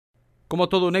Como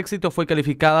todo un éxito, fue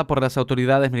calificada por las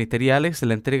autoridades ministeriales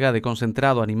la entrega de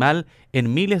concentrado animal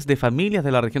en miles de familias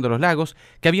de la región de los lagos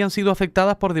que habían sido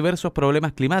afectadas por diversos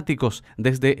problemas climáticos,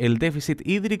 desde el déficit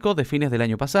hídrico de fines del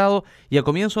año pasado y a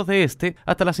comienzos de este,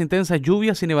 hasta las intensas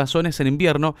lluvias y nevazones en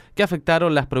invierno que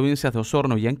afectaron las provincias de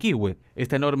Osorno y Yanquihue.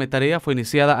 Esta enorme tarea fue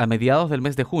iniciada a mediados del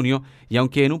mes de junio y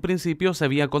aunque en un principio se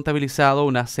había contabilizado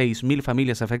unas 6.000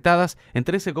 familias afectadas en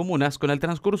 13 comunas, con el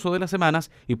transcurso de las semanas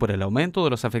y por el aumento de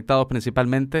los afectados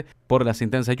principalmente por las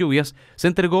intensas lluvias, se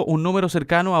entregó un número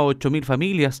cercano a 8.000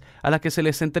 familias a las que se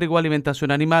les entregó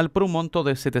alimentación animal por un monto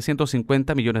de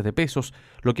 750 millones de pesos,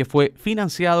 lo que fue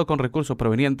financiado con recursos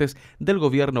provenientes del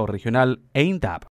gobierno regional e INDAP.